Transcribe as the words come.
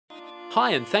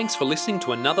Hi, and thanks for listening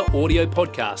to another audio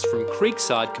podcast from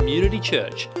Creekside Community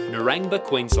Church, Narangba,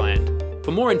 Queensland.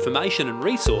 For more information and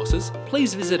resources,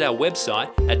 please visit our website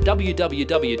at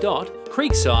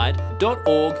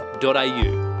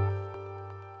www.creekside.org.au.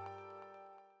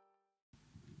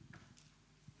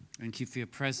 Thank you for your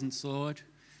presence, Lord.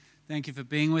 Thank you for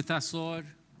being with us, Lord.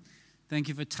 Thank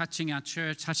you for touching our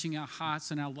church, touching our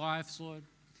hearts and our lives, Lord.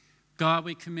 God,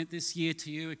 we commit this year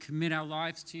to you. We commit our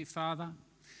lives to you, Father.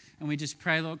 And we just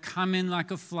pray, Lord, come in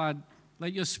like a flood.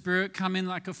 Let your Spirit come in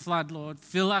like a flood, Lord.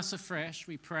 Fill us afresh,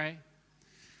 we pray.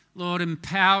 Lord,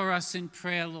 empower us in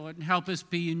prayer, Lord, and help us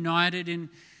be united in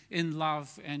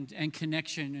love and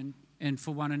connection and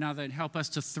for one another, and help us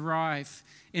to thrive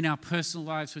in our personal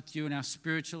lives with you and our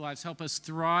spiritual lives. Help us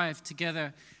thrive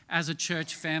together as a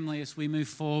church family as we move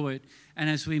forward and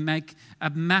as we make a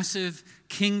massive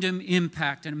kingdom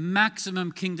impact and a maximum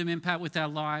kingdom impact with our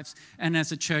lives. And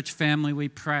as a church family, we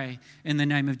pray in the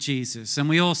name of Jesus. And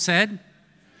we all said,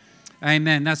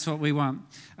 Amen. That's what we want.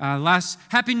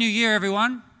 Happy New Year,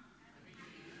 everyone.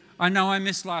 I know I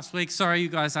missed last week. Sorry, you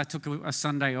guys. I took a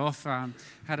Sunday off,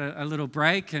 had a little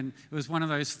break, and it was one of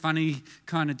those funny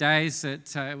kind of days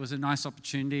that it was a nice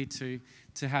opportunity to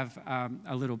have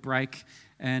a little break.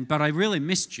 But I really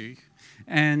missed you.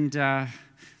 And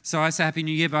so I say Happy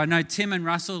New Year. But I know Tim and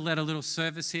Russell led a little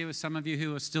service here with some of you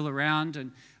who are still around,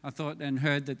 and I thought and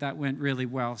heard that went really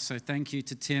well. So thank you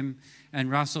to Tim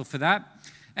and Russell for that.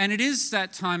 And it is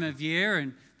that time of year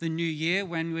and the new year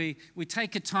when we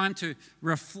take a time to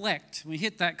reflect. We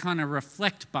hit that kind of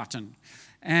reflect button.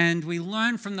 And we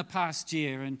learn from the past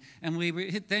year, and we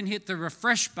then hit the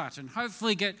refresh button.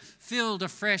 Hopefully get filled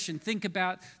afresh and think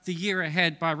about the year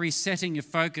ahead by resetting your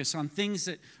focus on things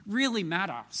that really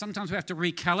matter. Sometimes we have to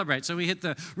recalibrate. So we hit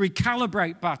the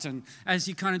recalibrate button as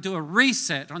you kind of do a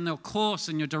reset on your course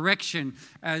and your direction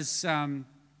as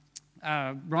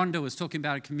Rhonda was talking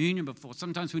about a communion before.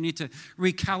 Sometimes we need to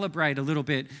recalibrate a little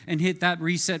bit and hit that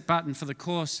reset button for the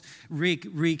course,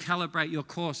 recalibrate your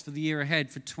course for the year ahead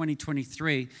for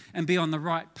 2023 and be on the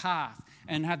right path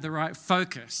and have the right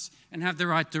focus and have the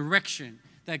right direction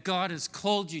that God has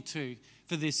called you to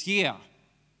for this year.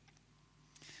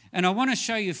 And I want to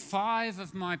show you 5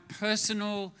 of my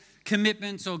personal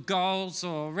commitments or goals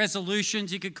or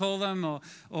resolutions, you could call them, or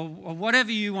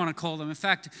whatever you want to call them. In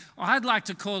fact, I'd like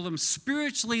to call them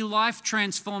spiritually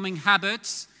life-transforming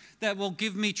habits that will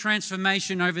give me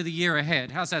transformation over the year ahead.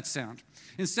 How's that sound?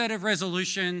 Instead of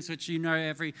resolutions, which you know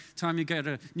every time you get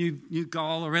a new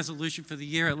goal or resolution for the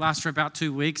year, it lasts for about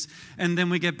 2 weeks, and then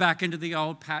we get back into the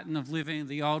old pattern of living,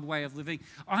 the old way of living.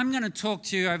 I'm going to talk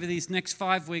to you over these next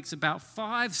 5 weeks about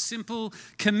 5 simple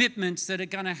commitments that are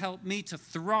going to help me to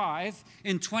thrive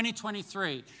in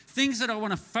 2023. Things that I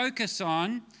want to focus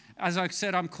on. As I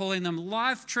said, I'm calling them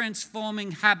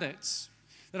life-transforming habits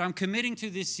that I'm committing to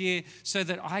this year so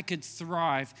that I could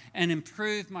thrive and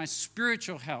improve my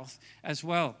spiritual health as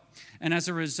well. And as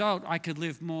a result, I could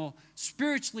live more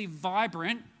spiritually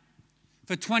vibrant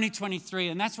for 2023.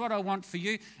 And that's what I want for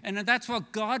you. And that's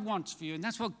what God wants for you. And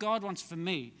that's what God wants for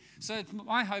me. So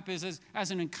my hope is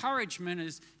as an encouragement,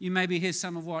 as you maybe hear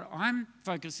some of what I'm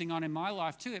focusing on in my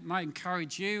life too, it might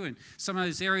encourage you. And some of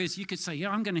those areas you could say, yeah,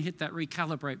 I'm going to hit that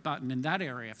recalibrate button in that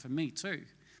area for me too.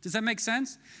 Does that make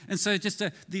sense? And so just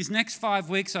these next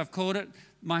 5 weeks, I've called it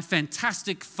my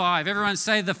Fantastic 5. Everyone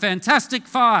say the Fantastic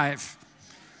 5.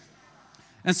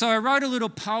 And so I wrote a little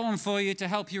poem for you to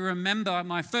help you remember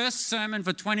my first sermon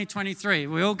for 2023.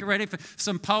 We all get ready for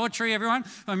some poetry, everyone?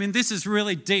 I mean, this is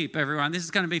really deep, everyone. This is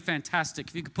going to be fantastic.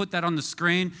 If you could put that on the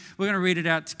screen, we're going to read it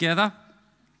out together.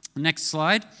 Next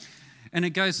slide. And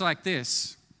it goes like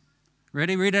this.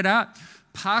 Ready? Read it out.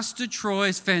 Pastor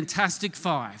Troy's Fantastic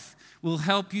 5 will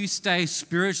help you stay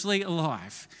spiritually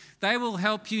alive. They will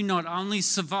help you not only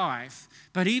survive,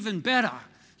 but even better,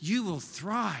 you will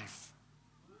thrive.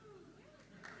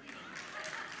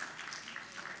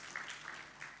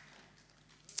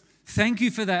 Thank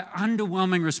you for that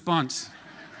underwhelming response.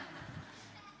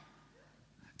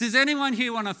 Does anyone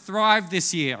here want to thrive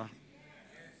this year?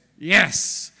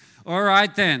 Yes. All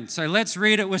right then. So let's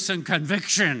read it with some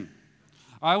conviction.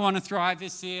 I want to thrive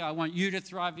this year. I want you to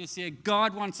thrive this year.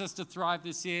 God wants us to thrive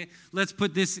this year. Let's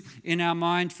put this in our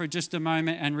mind for just a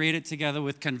moment and read it together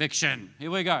with conviction. Here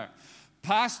we go.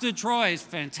 Pastor Troy's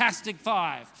Fantastic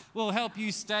 5 will help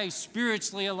you stay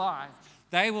spiritually alive.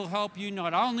 They will help you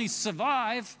not only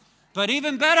survive, but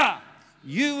even better,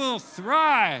 you will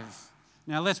thrive.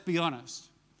 Now, let's be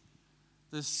honest.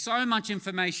 There's so much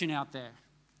information out there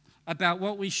about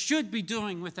what we should be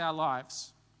doing with our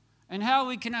lives. and how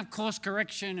we can have course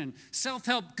correction and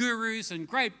self-help gurus and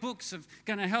great books are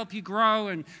going to help you grow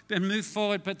and move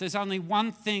forward. But there's only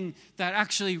one thing that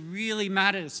actually really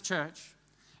matters, church.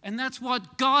 And that's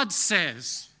what God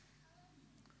says.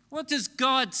 What does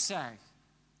God say?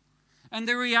 And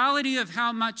the reality of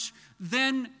how much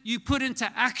then you put into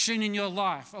action in your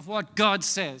life of what God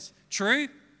says. True?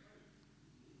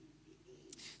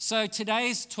 So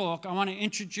today's talk, I want to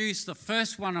introduce the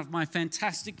first one of my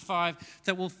fantastic 5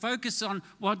 that will focus on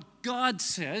what God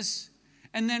says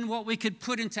and then what we could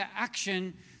put into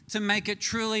action to make it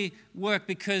truly work,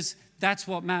 because that's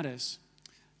what matters.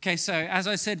 Okay, so as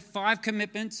I said, 5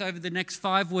 commitments over the next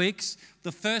 5 weeks.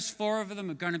 The first 4 of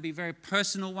them are going to be very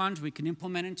personal ones we can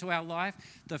implement into our life.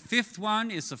 The 5th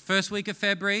one is the first week of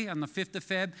February, on the 5th of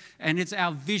Feb, and it's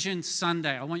our Vision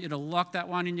Sunday. I want you to lock that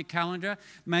one in your calendar.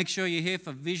 Make sure you're here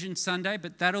for Vision Sunday,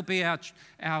 but that'll be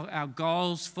our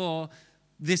goals for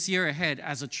this year ahead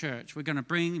as a church. We're going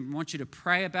to want you to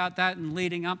pray about that, and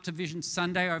leading up to Vision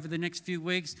Sunday over the next few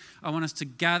weeks, I want us to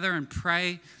gather and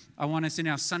pray. I want us in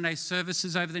our Sunday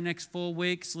services over the next 4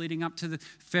 weeks leading up to the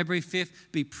February 5th,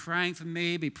 be praying for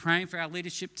me, be praying for our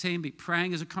leadership team, be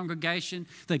praying as a congregation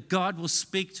that God will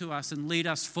speak to us and lead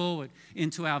us forward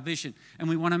into our vision. And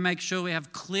we want to make sure we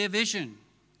have clear vision.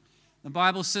 The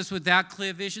Bible says without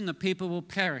clear vision, the people will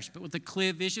perish. But with a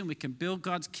clear vision, we can build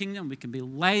God's kingdom, we can be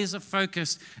laser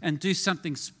focused and do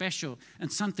something special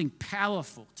and something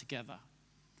powerful together.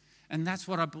 And that's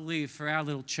what I believe for our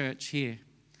little church here,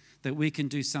 that we can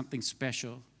do something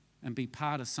special and be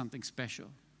part of something special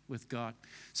with God.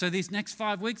 So these next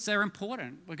 5 weeks, they're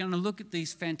important. We're going to look at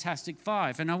these fantastic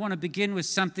 5. And I want to begin with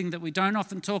something that we don't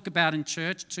often talk about in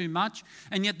church too much,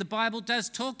 and yet the Bible does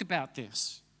talk about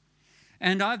this.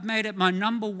 And I've made it my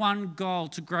number 1 goal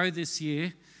to grow this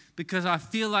year because I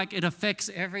feel like it affects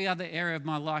every other area of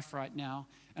my life right now.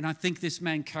 And I think this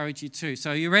may encourage you too. So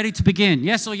are you ready to begin?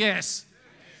 Yes or yes?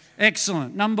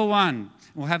 Excellent. Number 1.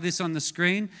 We'll have this on the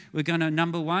screen. We're going to,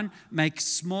 number 1, make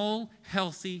small,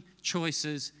 healthy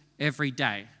choices every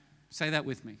day. Say that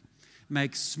with me.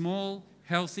 Make small,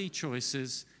 healthy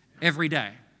choices every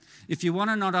day. If you want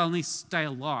to not only stay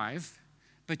alive,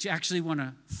 but you actually want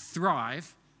to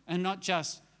thrive and not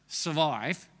just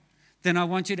survive, then I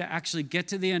want you to actually get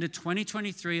to the end of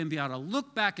 2023 and be able to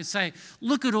look back and say,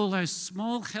 look at all those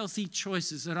small, healthy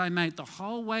choices that I made the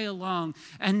whole way along,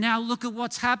 and now look at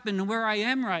what's happened and where I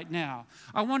am right now.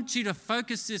 I want you to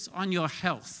focus this on your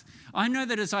health. I know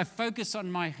that as I focus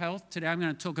on my health, today I'm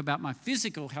going to talk about my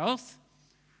physical health.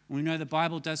 We know the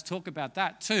Bible does talk about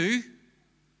that too.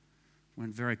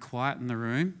 Went very quiet in the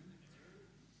room.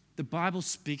 The Bible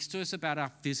speaks to us about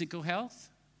our physical health.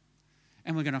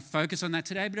 And we're going to focus on that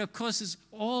today. But of course, there's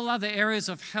all other areas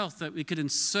of health that we could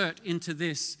insert into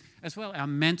this as well. Our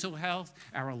mental health,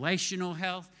 our relational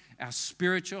health, our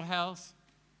spiritual health,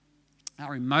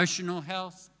 our emotional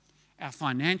health, our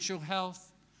financial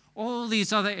health. All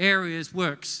these other areas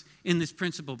works in this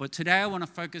principle. But today I want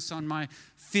to focus on my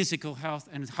physical health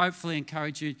and hopefully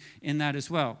encourage you in that as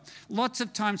well. Lots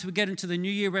of times we get into the New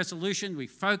Year resolution, we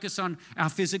focus on our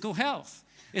physical health.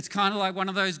 It's kind of like one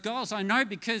of those goals, I know,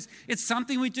 because it's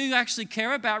something we do actually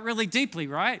care about really deeply,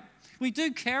 right? We do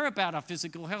care about our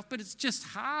physical health, but it's just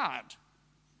hard.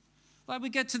 Like we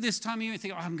get to this time of year and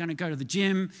think, I'm going to go to the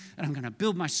gym and I'm going to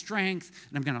build my strength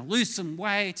and I'm going to lose some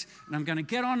weight and I'm going to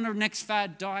get on the next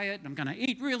fad diet and I'm going to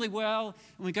eat really well.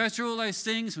 And we go through all those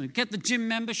things and we get the gym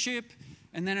membership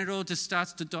and then it all just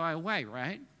starts to die away,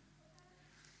 right?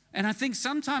 And I think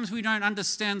sometimes we don't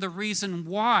understand the reason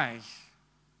why.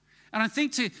 And I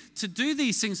think to do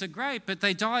these things are great, but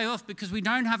they die off because we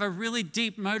don't have a really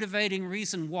deep motivating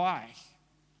reason why.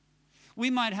 We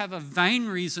might have a vain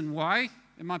reason why.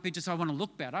 It might be just I want to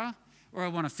look better or I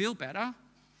want to feel better.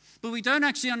 But we don't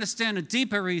actually understand a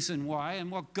deeper reason why and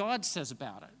what God says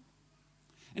about it.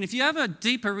 And if you have a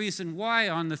deeper reason why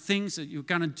on the things that you're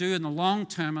going to do in the long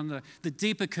term, on the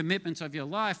deeper commitments of your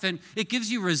life, then it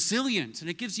gives you resilience and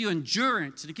it gives you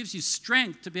endurance and it gives you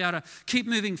strength to be able to keep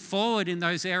moving forward in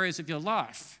those areas of your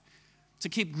life, to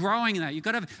keep growing in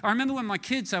that. I remember when my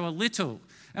kids, they were little.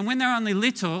 And when they're only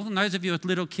little, and those of you with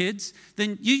little kids,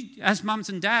 then you, as mums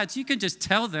and dads, you can just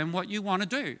tell them what you want to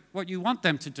do, what you want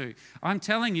them to do. I'm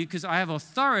telling you because I have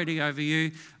authority over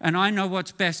you and I know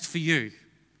what's best for you.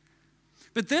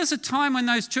 But there's a time when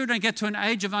those children get to an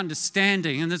age of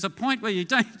understanding, and there's a point where you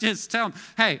don't just tell them,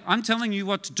 hey, I'm telling you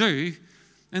what to do.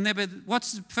 And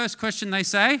what's the first question they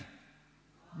say?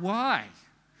 Why?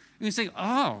 And you say,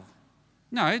 oh,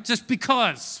 no, just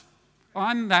because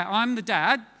I'm the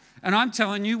dad, and I'm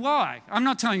telling you why. I'm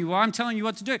not telling you why, I'm telling you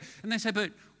what to do. And they say,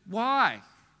 but why?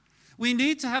 We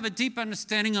need to have a deep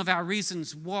understanding of our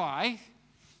reasons why.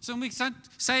 So when we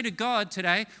say to God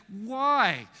today,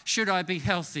 why should I be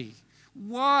healthy?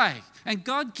 Why? And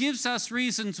God gives us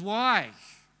reasons why.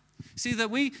 See,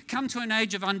 that we come to an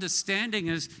age of understanding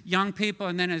as young people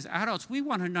and then as adults, we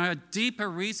want to know a deeper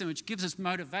reason which gives us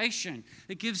motivation.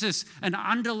 It gives us an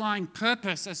underlying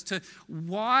purpose as to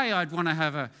why I'd want to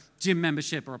have a gym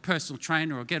membership or a personal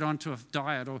trainer or get onto a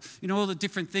diet or, all the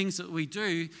different things that we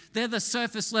do. They're the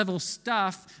surface level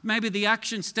stuff, maybe the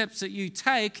action steps that you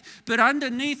take, but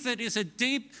underneath it is a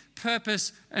deep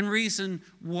purpose and reason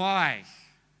why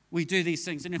we do these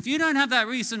things. And if you don't have that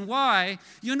reason why,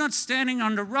 you're not standing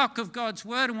on the rock of God's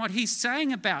word and what he's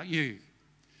saying about you.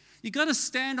 You've got to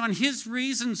stand on his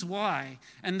reasons why,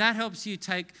 and that helps you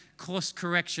take course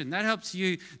correction. That helps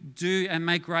you do and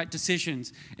make right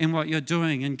decisions in what you're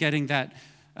doing and getting that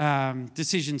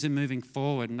decisions and moving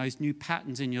forward and those new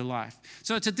patterns in your life.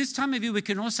 So it's at this time of year we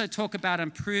can also talk about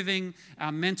improving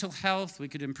our mental health. We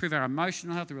could improve our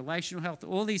emotional health, relational health,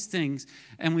 all these things,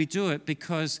 and we do it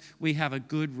because we have a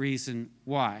good reason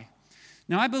why.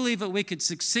 Now, I believe that we could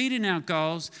succeed in our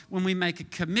goals when we make a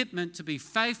commitment to be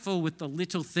faithful with the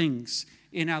little things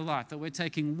in our life, that we're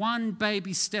taking one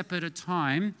baby step at a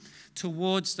time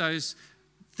towards those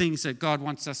things that God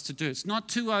wants us to do. It's not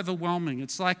too overwhelming.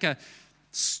 It's like a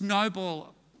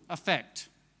snowball effect.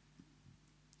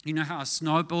 You know how a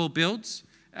snowball builds,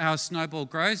 how a snowball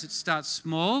grows? It starts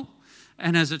small,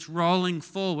 and as it's rolling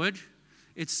forward,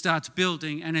 it starts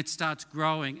building and it starts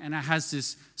growing, and it has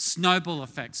this snowball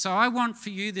effect. So I want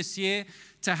for you this year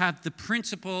to have the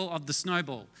principle of the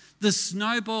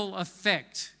snowball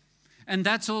effect. And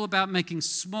that's all about making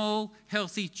small,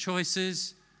 healthy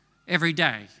choices every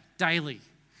day, daily.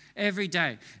 Every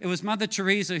day. It was Mother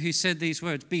Teresa who said these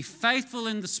words, "Be faithful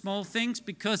in the small things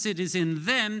because it is in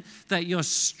them that your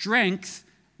strength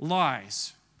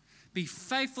lies." Be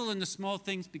faithful in the small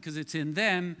things because it's in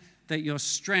them that your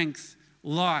strength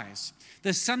lies.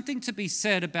 There's something to be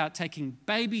said about taking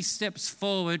baby steps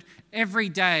forward every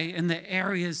day in the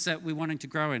areas that we're wanting to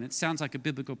grow in. It sounds like a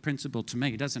biblical principle to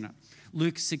me, doesn't it?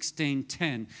 Luke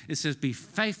 16:10, it says, "Be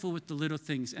faithful with the little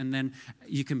things, and then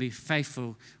you can be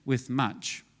faithful with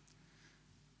much."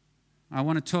 I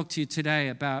want to talk to you today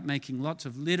about making lots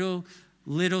of little,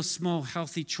 small,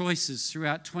 healthy choices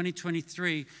throughout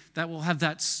 2023 that will have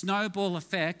that snowball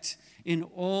effect in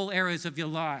all areas of your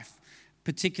life,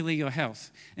 particularly your health.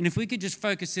 And if we could just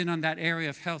focus in on that area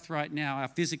of health right now, our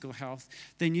physical health,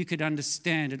 then you could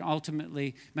understand and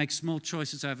ultimately make small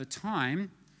choices over time,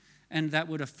 and that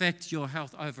would affect your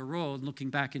health overall. And looking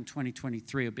back in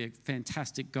 2023, it would be a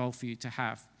fantastic goal for you to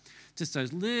have. Just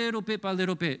those little bit by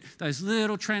little bit, those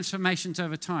little transformations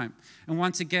over time. And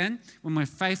once again, when we're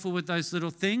faithful with those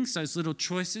little things, those little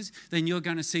choices, then you're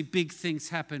going to see big things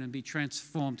happen and be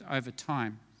transformed over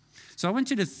time. So I want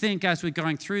you to think as we're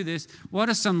going through this, what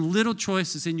are some little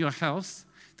choices in your health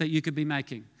that you could be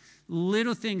making?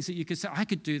 Little things that you could say, I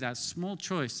could do that, small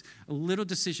choice, a little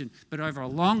decision, but over a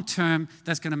long term,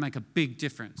 that's going to make a big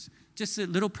difference. Just the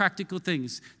little practical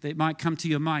things that might come to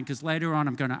your mind, because later on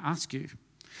I'm going to ask you.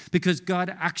 Because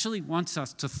God actually wants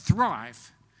us to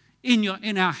thrive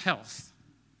in our health.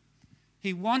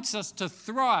 He wants us to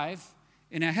thrive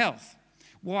in our health.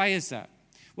 Why is that?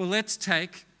 Well, let's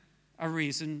take a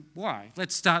reason why.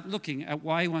 Let's start looking at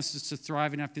why he wants us to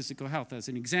thrive in our physical health as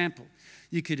an example.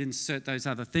 You could insert those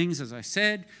other things, as I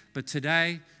said, but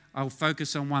today I'll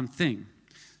focus on one thing.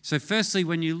 So firstly,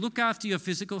 when you look after your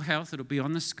physical health, it'll be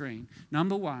on the screen.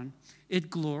 Number one, it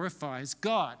glorifies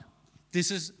God. This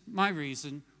is my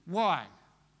reason why.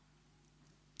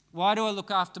 Why do I look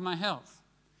after my health?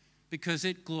 Because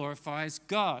it glorifies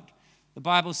God. The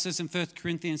Bible says in 1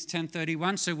 Corinthians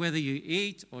 10:31, so whether you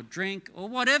eat or drink or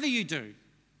whatever you do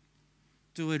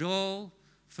it all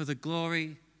for the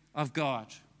glory of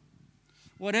God.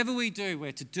 Whatever we do,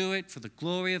 we're to do it for the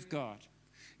glory of God.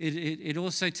 It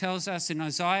also tells us in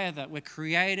Isaiah that we're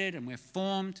created and we're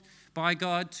formed by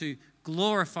God to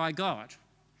glorify God.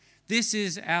 This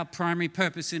is our primary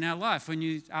purpose in our life. When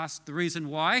you ask the reason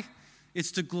why,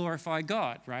 it's to glorify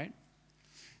God, right?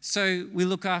 So we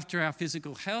look after our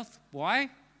physical health.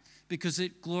 Why? Because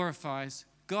it glorifies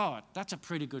God. That's a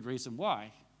pretty good reason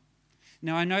why.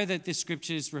 Now, I know that this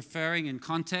scripture is referring in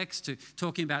context to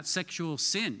talking about sexual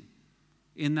sin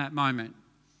in that moment.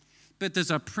 But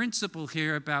there's a principle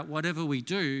here about whatever we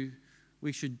do,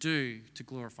 we should do to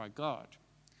glorify God.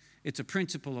 It's a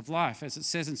principle of life. As it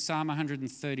says in Psalm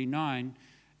 139,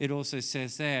 it also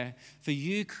says there, for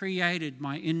you created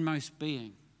my inmost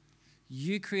being.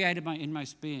 You created my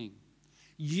inmost being.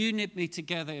 You knit me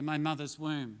together in my mother's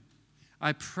womb.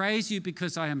 I praise you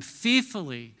because I am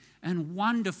fearfully and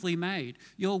wonderfully made.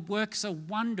 Your works are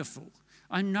wonderful.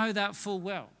 I know that full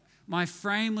well. My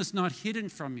frame was not hidden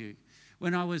from you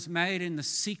when I was made in the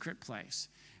secret place,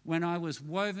 when I was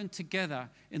woven together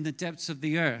in the depths of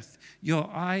the earth. Your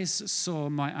eyes saw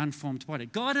my unformed body.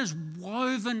 God has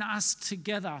woven us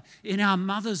together in our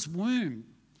mother's womb.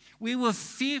 We were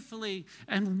fearfully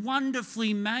and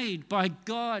wonderfully made by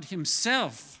God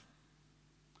Himself.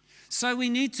 So we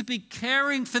need to be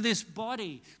caring for this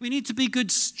body. We need to be good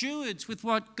stewards with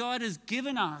what God has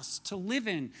given us to live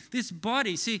in, this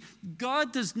body. See,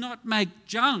 God does not make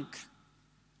junk.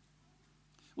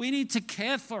 We need to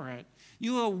care for it.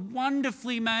 You are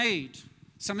wonderfully made.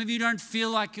 Some of you don't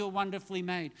feel like you're wonderfully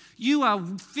made. You are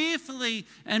fearfully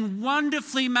and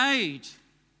wonderfully made.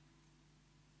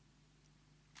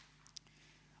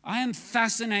 I am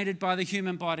fascinated by the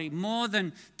human body. More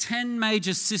than 10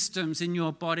 major systems in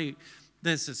your body.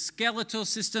 There's the skeletal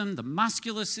system, the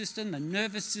muscular system, the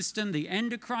nervous system, the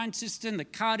endocrine system, the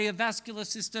cardiovascular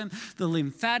system, the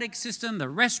lymphatic system, the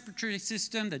respiratory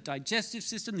system, the digestive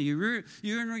system, the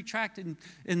urinary tract, and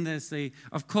there's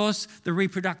of course, the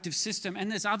reproductive system.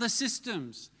 And there's other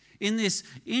systems in this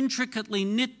intricately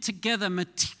knit together,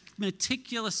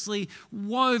 meticulously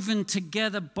woven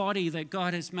together body that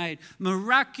God has made,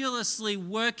 miraculously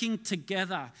working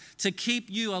together to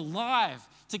keep you alive,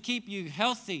 to keep you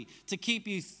healthy, to keep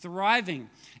you thriving.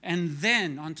 And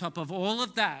then on top of all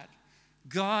of that,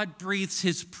 God breathes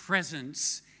His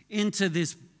presence into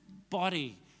this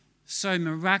body so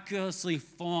miraculously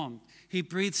formed. He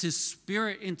breathes His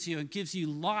Spirit into you and gives you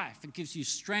life and gives you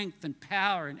strength and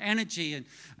power and energy.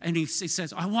 And he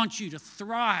says, I want you to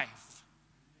thrive.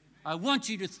 I want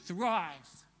you to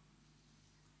thrive.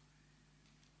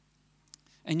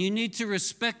 And you need to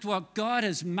respect what God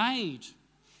has made.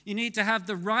 You need to have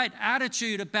the right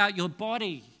attitude about your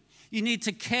body. You need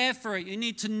to care for it. You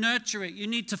need to nurture it. You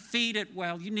need to feed it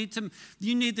well. You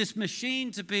need this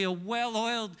machine to be a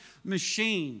well-oiled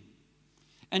machine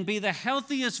and be the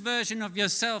healthiest version of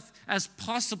yourself as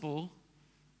possible,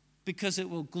 because it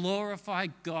will glorify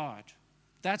God.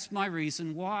 That's my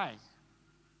reason why.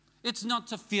 It's not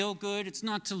to feel good. It's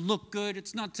not to look good.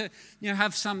 It's not to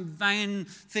have some vain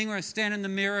thing or stand in the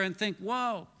mirror and think,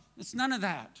 whoa, it's none of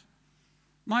that.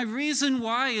 My reason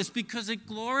why is because it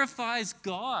glorifies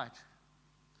God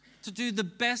to do the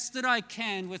best that I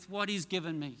can with what He's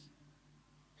given me.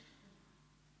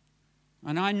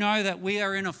 And I know that we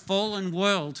are in a fallen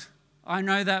world. I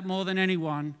know that more than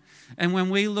anyone. And when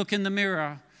we look in the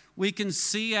mirror, we can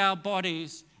see our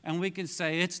bodies and we can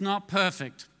say, it's not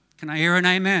perfect. Can I hear an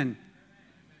amen?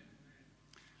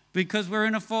 Because we're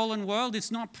in a fallen world, it's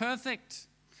not perfect.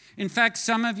 In fact,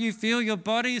 some of you feel your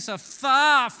bodies are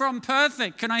far from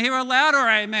perfect. Can I hear a louder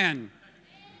amen?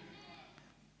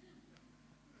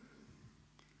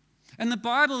 And the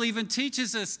Bible even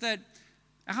teaches us that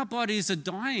our bodies are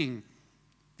dying.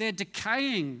 They're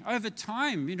decaying over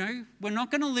time. We're not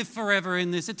going to live forever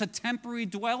in this. It's a temporary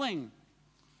dwelling.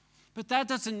 But that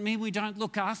doesn't mean we don't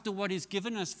look after what He's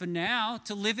given us for now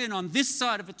to live in on this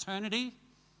side of eternity.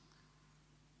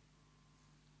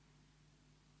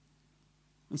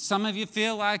 And some of you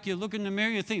feel like you look in the mirror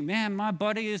and you think, man, my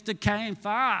body is decaying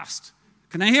fast.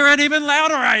 Can I hear it even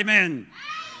louder? Amen.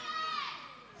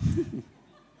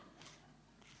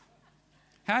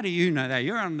 How do you know that?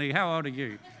 How old are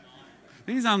you?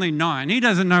 He's only 9. He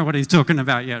doesn't know what he's talking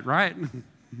about yet, right?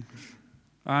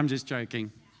 I'm just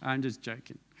joking.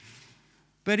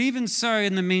 But even so,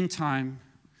 in the meantime,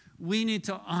 we need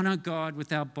to honor God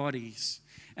with our bodies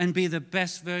and be the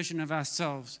best version of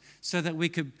ourselves so that we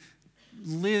could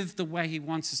live the way He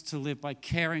wants us to live by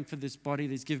caring for this body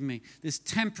that He's given me, this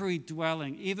temporary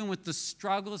dwelling, even with the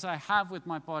struggles I have with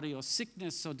my body or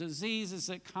sickness or diseases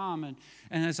that come and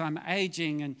as I'm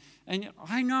aging. And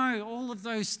I know all of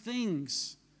those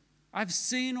things. I've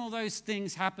seen all those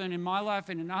things happen in my life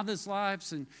and in others'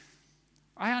 lives, and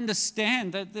I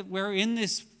understand that we're in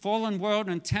this fallen world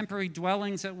and temporary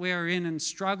dwellings that we're in and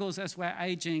struggles as we're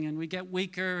aging and we get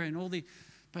weaker and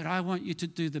but I want you to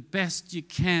do the best you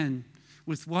can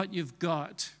with what you've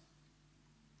got.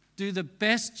 Do the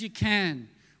best you can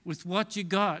with what you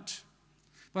got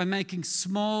by making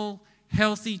small,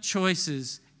 healthy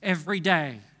choices every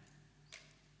day.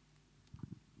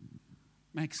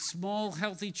 Make small,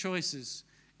 healthy choices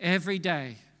every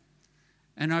day.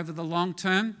 And over the long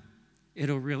term,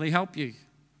 it'll really help you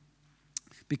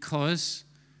because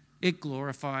it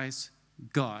glorifies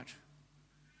God.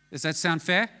 Does that sound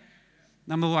fair?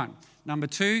 Number one. Number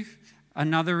two,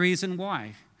 another reason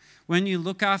why. When you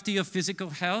look after your physical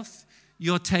health,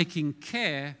 you're taking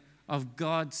care of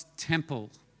God's temple.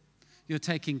 You're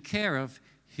taking care of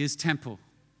His temple.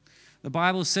 The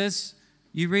Bible says,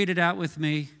 you read it out with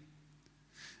me.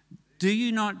 Do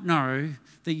you not know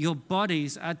that your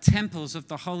bodies are temples of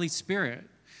the Holy Spirit,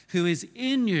 who is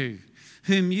in you,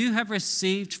 whom you have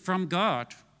received from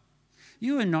God?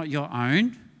 You are not your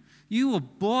own. You were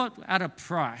bought at a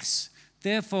price.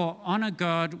 Therefore, honor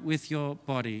God with your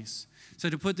bodies. So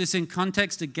to put this in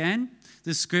context again,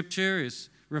 the scripture is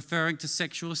referring to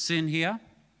sexual sin here.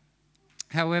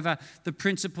 However, the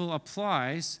principle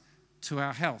applies to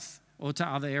our health or to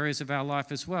other areas of our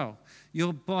life as well.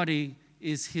 Your body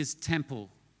is his temple.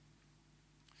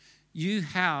 You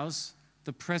house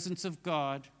the presence of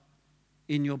God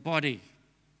in your body.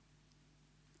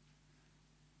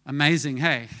 Amazing,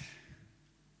 hey?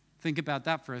 Think about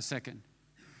that for a second.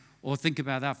 Or think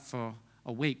about that for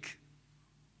a week.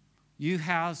 You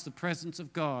house the presence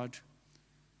of God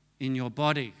in your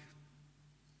body.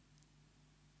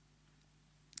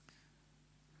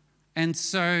 And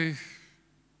so,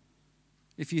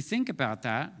 if you think about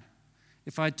that,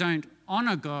 if I don't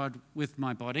honor God with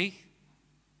my body,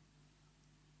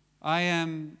 I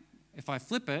am, if I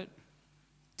flip it,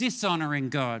 dishonoring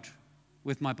God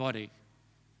with my body.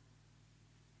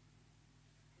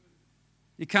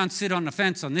 You can't sit on the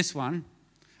fence on this one.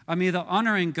 I'm either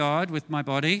honoring God with my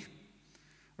body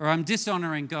or I'm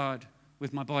dishonoring God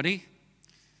with my body.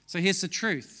 So here's the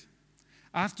truth.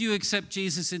 After you accept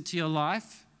Jesus into your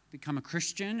life, become a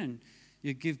Christian, and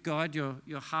you give God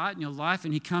your heart and your life,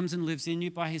 and he comes and lives in you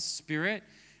by his Spirit,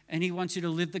 and he wants you to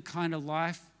live the kind of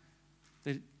life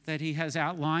that he has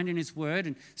outlined in his word.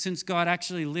 And since God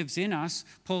actually lives in us,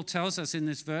 Paul tells us in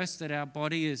this verse that our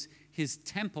body is his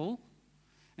temple.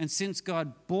 And since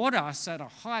God bought us at a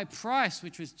high price,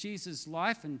 which was Jesus'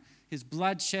 life and his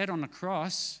blood shed on the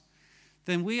cross,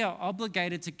 then we are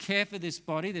obligated to care for this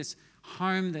body, this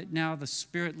home that now the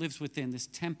Spirit lives within, this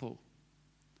temple.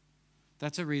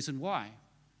 That's a reason why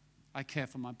I care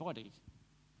for my body.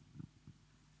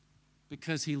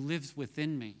 Because he lives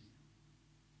within me.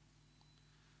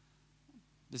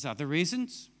 There's other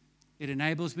reasons. It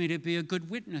enables me to be a good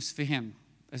witness for him.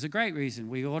 There's a great reason.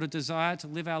 We ought to desire to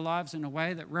live our lives in a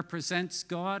way that represents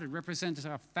God and represents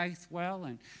our faith well.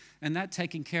 And that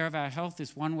taking care of our health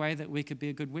is one way that we could be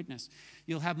a good witness.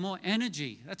 You'll have more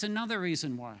energy. That's another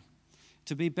reason why.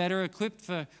 To be better equipped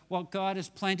for what God has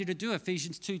planned you to do.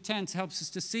 Ephesians 2:10 helps us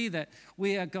to see that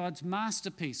we are God's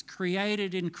masterpiece,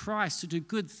 created in Christ to do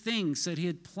good things that he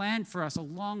had planned for us a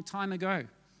long time ago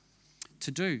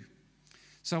to do.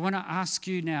 So I want to ask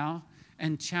you now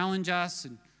and challenge us,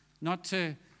 and not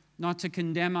to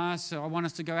condemn us. So I want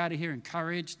us to go out of here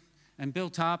encouraged and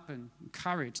built up and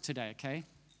encouraged today, okay?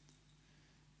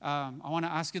 I want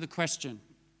to ask you the question,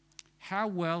 how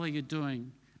well are you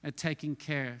doing at taking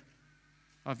care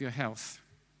of your health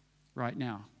right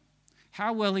now?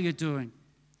 How well are you doing?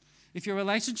 If your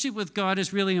relationship with God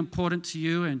is really important to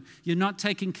you and you're not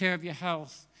taking care of your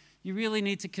health, you really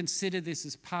need to consider this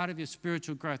as part of your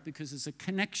spiritual growth, because there's a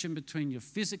connection between your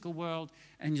physical world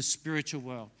and your spiritual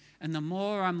world. And the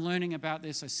more I'm learning about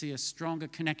this, I see a stronger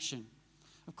connection.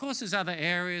 Of course, there's other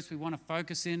areas we want to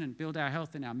focus in and build our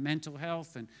health in, our mental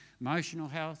health and emotional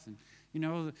health and,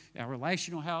 our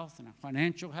relational health and our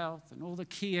financial health and all the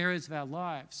key areas of our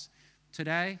lives.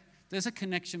 Today, there's a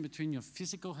connection between your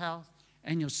physical health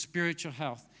and your spiritual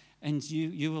health. And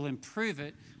you will improve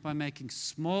it by making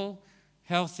small,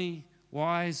 healthy,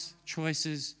 wise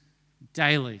choices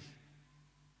daily.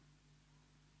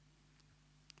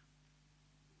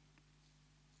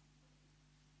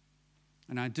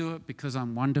 And I do it because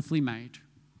I'm wonderfully made.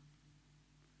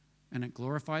 And it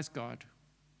glorifies God.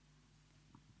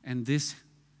 And this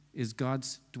is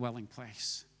God's dwelling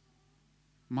place.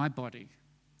 My body,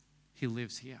 he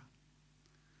lives here.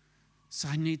 So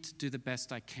I need to do the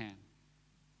best I can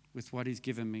with what he's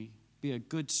given me. Be a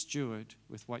good steward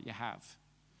with what you have.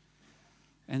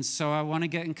 And so I want to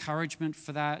get encouragement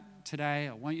for that today.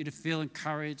 I want you to feel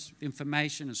encouraged,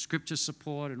 information and scripture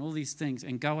support and all these things,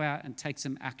 and go out and take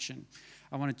some action.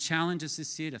 I want to challenge us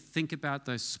this year to think about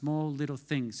those small little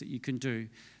things that you can do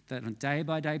that on a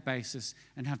day-by-day basis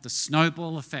and have the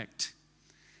snowball effect.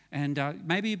 And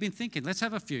maybe you've been thinking, let's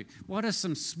have a few. What are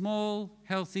some small,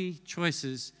 healthy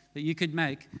choices that you could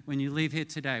make when you leave here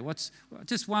today? What's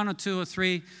just one or two or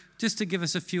three, just to give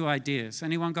us a few ideas.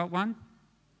 Anyone got one?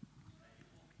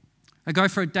 I go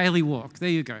for a daily walk. There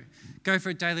you go. Go for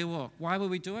a daily walk. Why will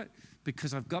we do it?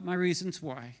 Because I've got my reasons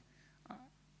why.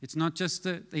 It's not just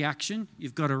the action.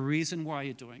 You've got a reason why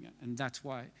you're doing it, and that's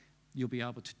why you'll be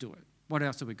able to do it. What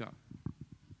else have we got?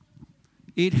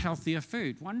 Eat healthier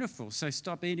food. Wonderful. So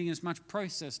stop eating as much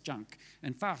processed junk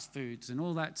and fast foods and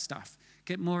all that stuff.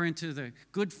 Get more into the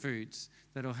good foods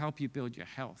that will help you build your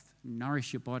health,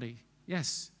 nourish your body.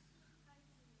 Yes.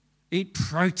 Eat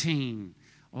protein.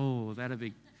 Oh, that'd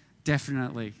be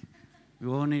definitely. We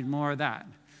all need more of that.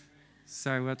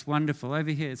 So that's wonderful.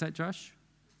 Over here, is that Josh?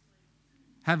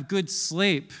 Have good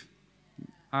sleep.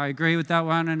 I agree with that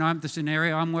one, and this is an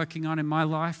area I'm working on in my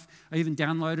life. I even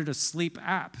downloaded a sleep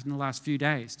app in the last few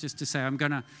days just to say I'm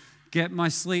going to get my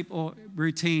sleep or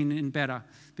routine in better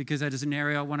because that is an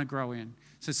area I want to grow in.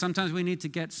 So sometimes we need to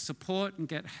get support and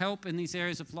get help in these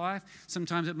areas of life.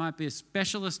 Sometimes it might be a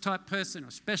specialist type person or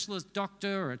a specialist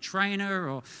doctor or a trainer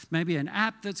or maybe an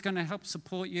app that's going to help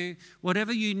support you.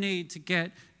 Whatever you need to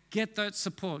get that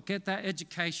support, get that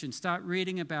education, start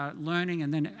reading about it, learning,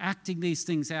 and then acting these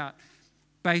things out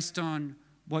based on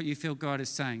what you feel God is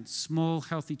saying. Small,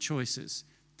 healthy choices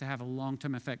to have a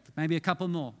long-term effect. Maybe a couple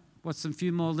more. What's some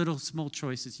few more little small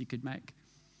choices you could make?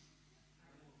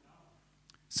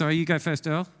 Sorry, you go first,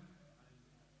 Earl.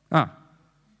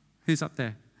 Who's up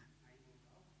there?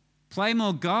 Play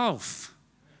more golf.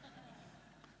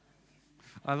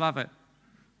 I love it.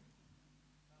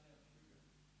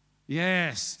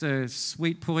 Yes, the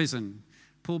sweet poison.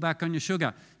 Pull back on your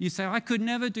sugar. You say, I could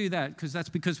never do that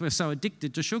because we're so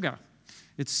addicted to sugar.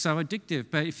 It's so addictive.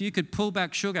 But if you could pull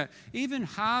back sugar, even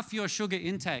half your sugar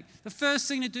intake, the first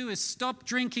thing to do is stop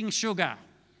drinking sugar.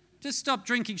 Just stop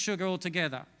drinking sugar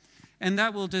altogether. And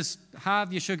that will just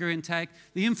halve your sugar intake.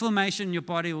 The inflammation in your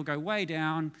body will go way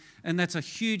down, and that's a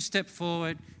huge step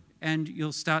forward, and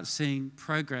you'll start seeing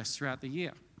progress throughout the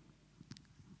year.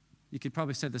 You could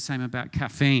probably say the same about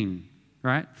caffeine,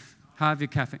 right? Halve your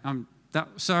caffeine.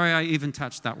 Sorry, I even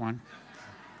touched that one.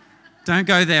 Don't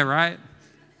go there, right?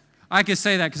 I can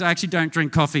say that because I actually don't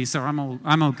drink coffee, so I'm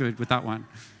all good with that one.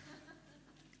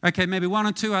 Okay, maybe one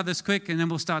or two others quick, and then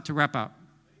we'll start to wrap up.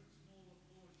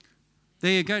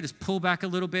 There you go. Just pull back a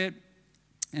little bit,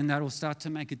 and that will start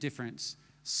to make a difference.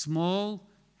 Small,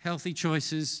 healthy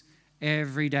choices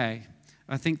every day.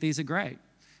 I think these are great.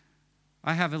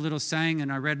 I have a little saying,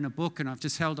 and I read in a book, and I've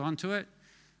just held on to it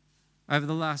over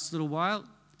the last little while.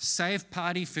 Save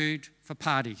party food for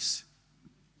parties.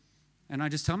 And I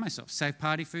just tell myself, save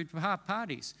party food for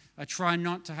parties. I try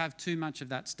not to have too much of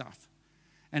that stuff.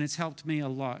 And it's helped me a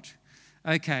lot.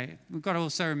 Okay, we've got to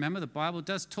also remember the Bible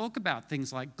does talk about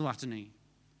things like gluttony.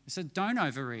 It said don't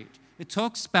overeat. It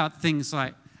talks about things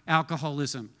like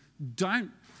alcoholism.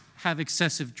 Don't have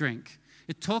excessive drink.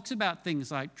 It talks about things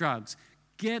like drugs.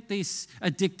 Get these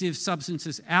addictive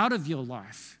substances out of your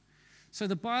life. So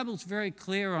the Bible's very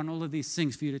clear on all of these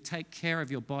things for you to take care of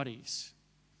your bodies.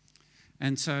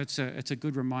 And so it's a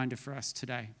good reminder for us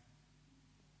today.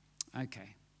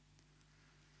 Okay.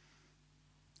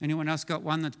 Anyone else got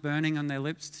one that's burning on their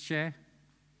lips to share?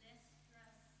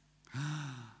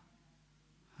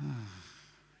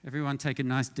 Everyone take a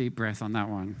nice deep breath on that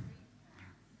one.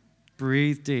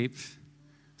 Breathe deep,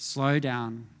 slow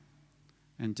down,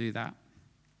 and do that.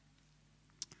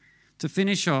 To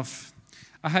finish off,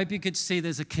 I hope you could see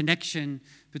there's a connection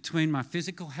between my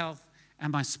physical health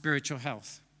and my spiritual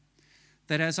health.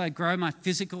 That as I grow my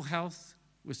physical health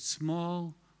with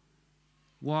small,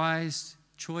 wise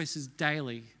choices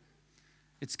daily,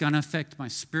 it's going to affect my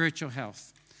spiritual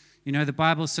health. You know, the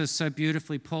Bible says so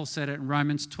beautifully, Paul said it in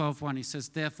Romans 12:1. He says,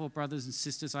 therefore, brothers and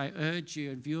sisters, I urge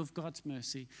you, in view of God's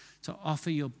mercy, to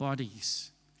offer your bodies.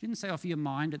 He didn't say offer your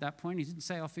mind at that point. He didn't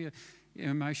say offer your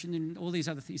emotion and all these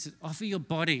other things. He said, offer your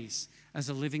bodies as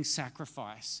a living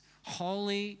sacrifice,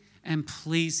 holy and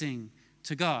pleasing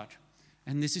to God.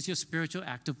 And this is your spiritual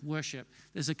act of worship.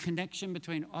 There's a connection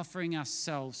between offering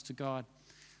ourselves to God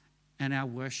and our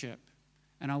worship.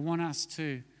 And I want us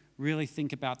to really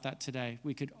think about that today.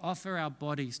 We could offer our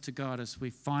bodies to God as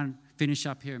we finish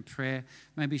up here in prayer.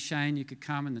 Maybe Shane, you could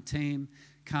come and the team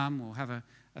come. We'll have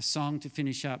a song to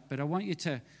finish up. But I want you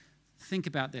to think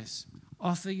about this.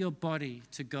 Offer your body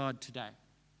to God today.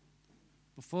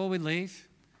 Before we leave,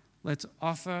 let's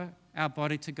offer our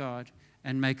body to God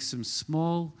and make some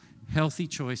small, healthy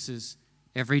choices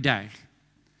every day.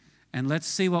 And let's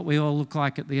see what we all look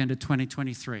like at the end of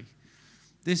 2023.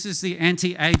 This is the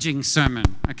anti-aging sermon,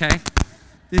 okay?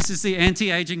 This is the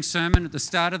anti-aging sermon at the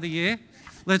start of the year.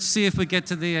 Let's see if we get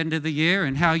to the end of the year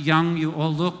and how young you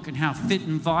all look and how fit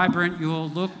and vibrant you all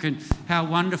look and how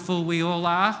wonderful we all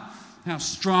are, how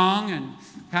strong and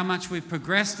how much we've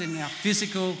progressed in our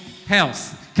physical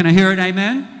health. Can I hear an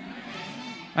amen?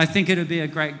 I think it would be a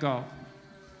great goal.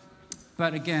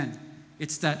 But again,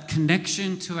 it's that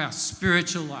connection to our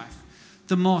spiritual life.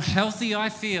 The more healthy I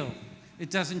feel, it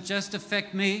doesn't just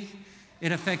affect me,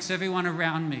 it affects everyone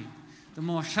around me. The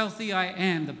more healthy I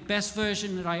am, the best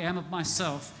version that I am of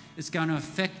myself It's going to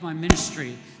affect my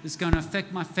ministry. It's going to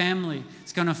affect my family.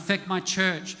 It's going to affect my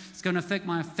church. It's going to affect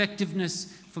my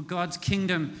effectiveness for God's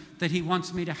kingdom that He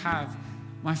wants me to have.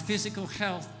 My physical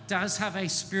health does have a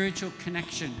spiritual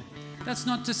connection. That's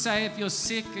not to say if you're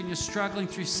sick and you're struggling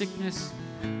through sickness,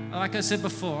 like I said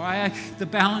before, the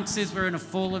balance is we're in a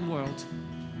fallen world.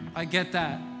 I get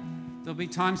that. There'll be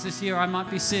times this year I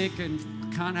might be sick and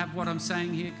can't have what I'm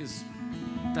saying here because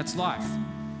that's life.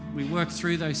 We work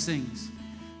through those things.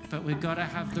 But we've got to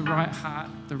have the right heart,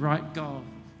 the right goal,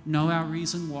 know our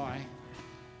reason why,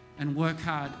 and work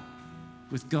hard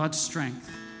with God's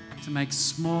strength to make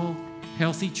small,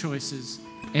 healthy choices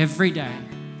every day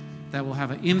that will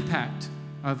have an impact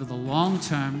over the long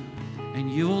term,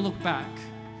 and you will look back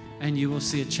and you will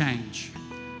see a change.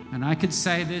 And I could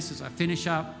say this as I finish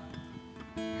up.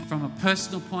 From a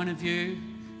personal point of view,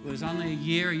 it was only a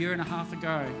year and a half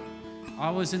ago, I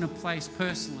was in a place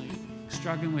personally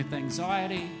struggling with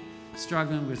anxiety,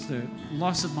 struggling with the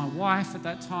loss of my wife at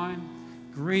that time,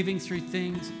 grieving through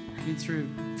things, been through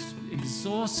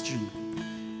exhaustion,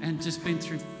 and just been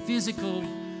through physical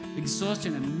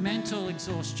exhaustion and mental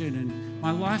exhaustion. And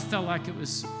my life felt like it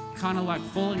was kind of like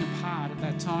falling apart at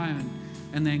that time.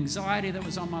 And the anxiety that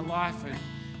was on my life and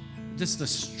just the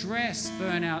stress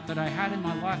burnout that I had in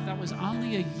my life, that was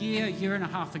only a year and a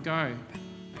half ago.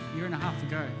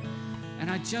 And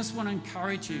I just want to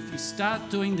encourage you, if you start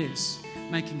doing this,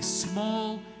 making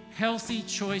small, healthy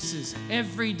choices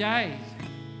every day,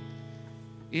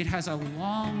 it has a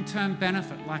long-term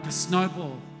benefit, like a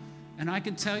snowball. And I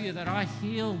can tell you that I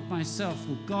healed myself.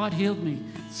 Well, God healed me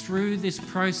through this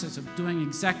process of doing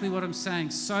exactly what I'm saying,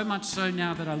 so much so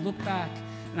now that I look back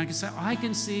and I can say, I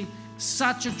can see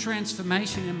such a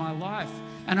transformation in my life.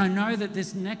 And I know that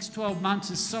this next 12 months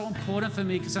is so important for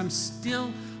me because I'm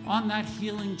still on that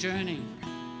healing journey.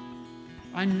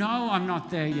 I know I'm not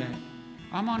there yet.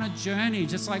 I'm on a journey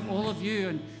just like all of you,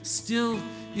 and still,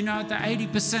 at the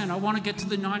 80%, I want to get to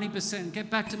the 90%, get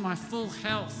back to my full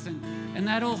health. And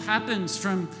that all happens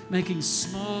from making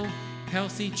small,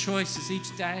 healthy choices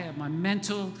each day of my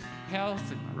mental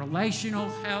health and my relational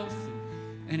health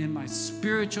and in my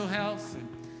spiritual health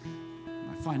and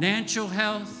my financial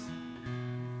health,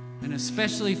 and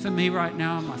especially for me right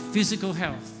now, my physical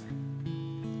health.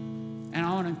 And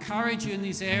I want to encourage you in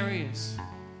these areas.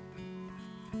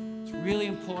 It's really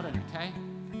important, okay?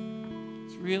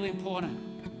 It's really important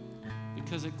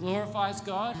because it glorifies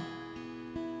God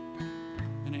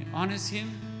and it honors Him,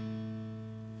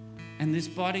 and this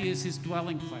body is His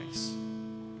dwelling place.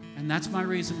 And that's my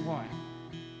reason why.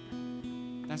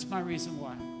 That's my reason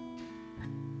why.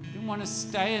 I didn't want to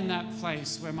stay in that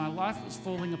place where my life was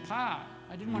falling apart.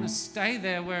 I didn't want to stay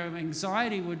there where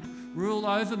anxiety would rule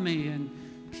over me and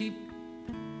keep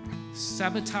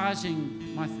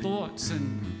sabotaging my thoughts.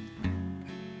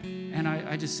 And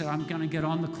I just said, I'm going to get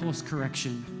on the course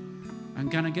correction. I'm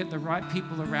going to get the right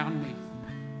people around me.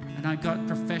 And I got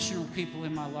professional people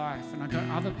in my life, and I got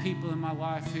other people in my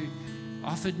life who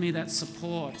offered me that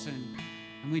support,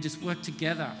 and we just worked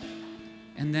together.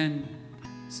 And then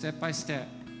step by step,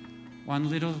 one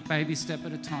little baby step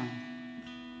at a time,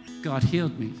 God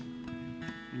healed me,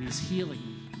 and He's healing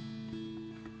me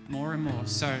more and more.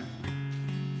 So,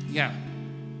 yeah,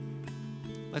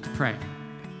 let's pray.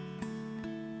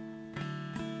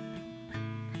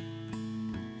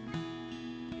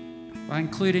 By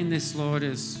including this, Lord,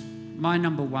 as my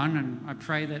number one, and I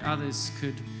pray that others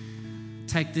could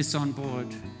take this on board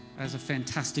as a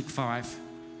fantastic 5.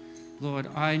 Lord,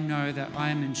 I know that I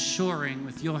am ensuring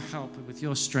with your help and with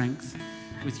your strength,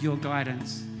 with your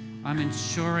guidance, I'm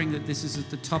ensuring that this is at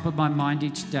the top of my mind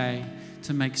each day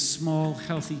to make small,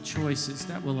 healthy choices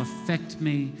that will affect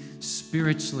me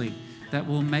spiritually, that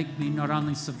will make me not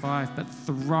only survive but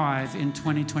thrive in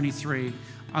 2023.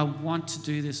 I want to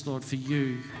do this, Lord, for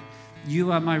you.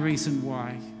 You are my reason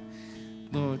why.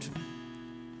 Lord,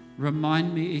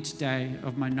 remind me each day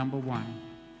of my number one,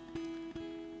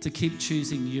 to keep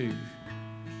choosing you.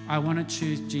 I want to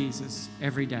choose Jesus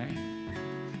every day.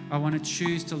 I want to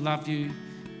choose to love you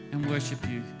and worship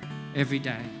you every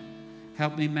day.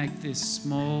 Help me make this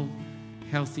small,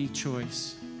 healthy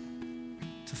choice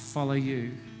to follow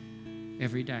you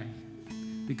every day.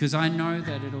 Because I know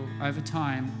that it'll, over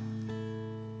time,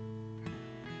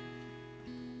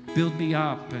 build me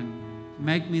up and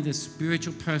make me the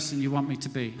spiritual person you want me to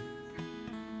be.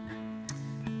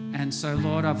 And so,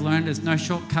 Lord, I've learned there's no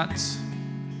shortcuts.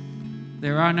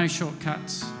 There are no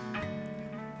shortcuts.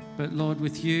 But, Lord,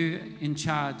 with you in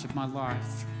charge of my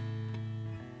life,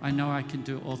 I know I can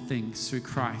do all things through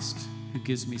Christ who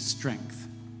gives me strength.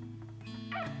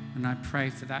 And I pray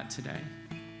for that today.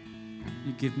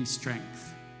 You give me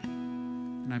strength.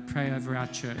 And And I pray over our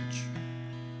church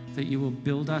that you will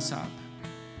build us up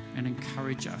and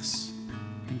encourage us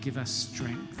and give us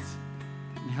strength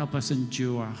and help us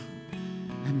endure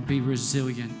and be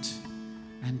resilient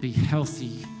and be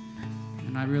healthy.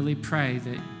 And I really pray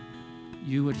that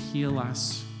you would heal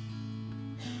us.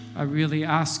 I really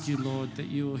ask you, Lord, that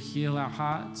you will heal our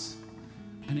hearts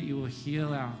and that you will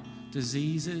heal our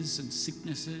diseases and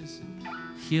sicknesses and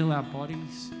heal our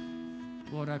bodies.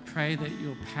 Lord, I pray that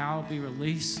your power be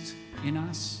released in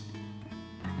us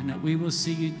and that we will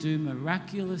see you do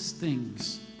miraculous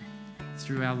things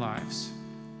through our lives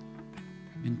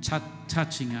in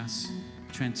touching us,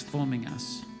 transforming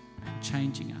us,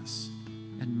 changing us,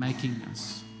 and making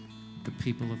us the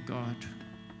people of God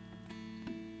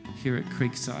here at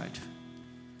Creekside.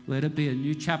 Let it be a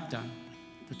new chapter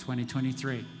for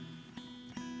 2023.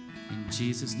 In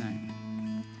Jesus' name.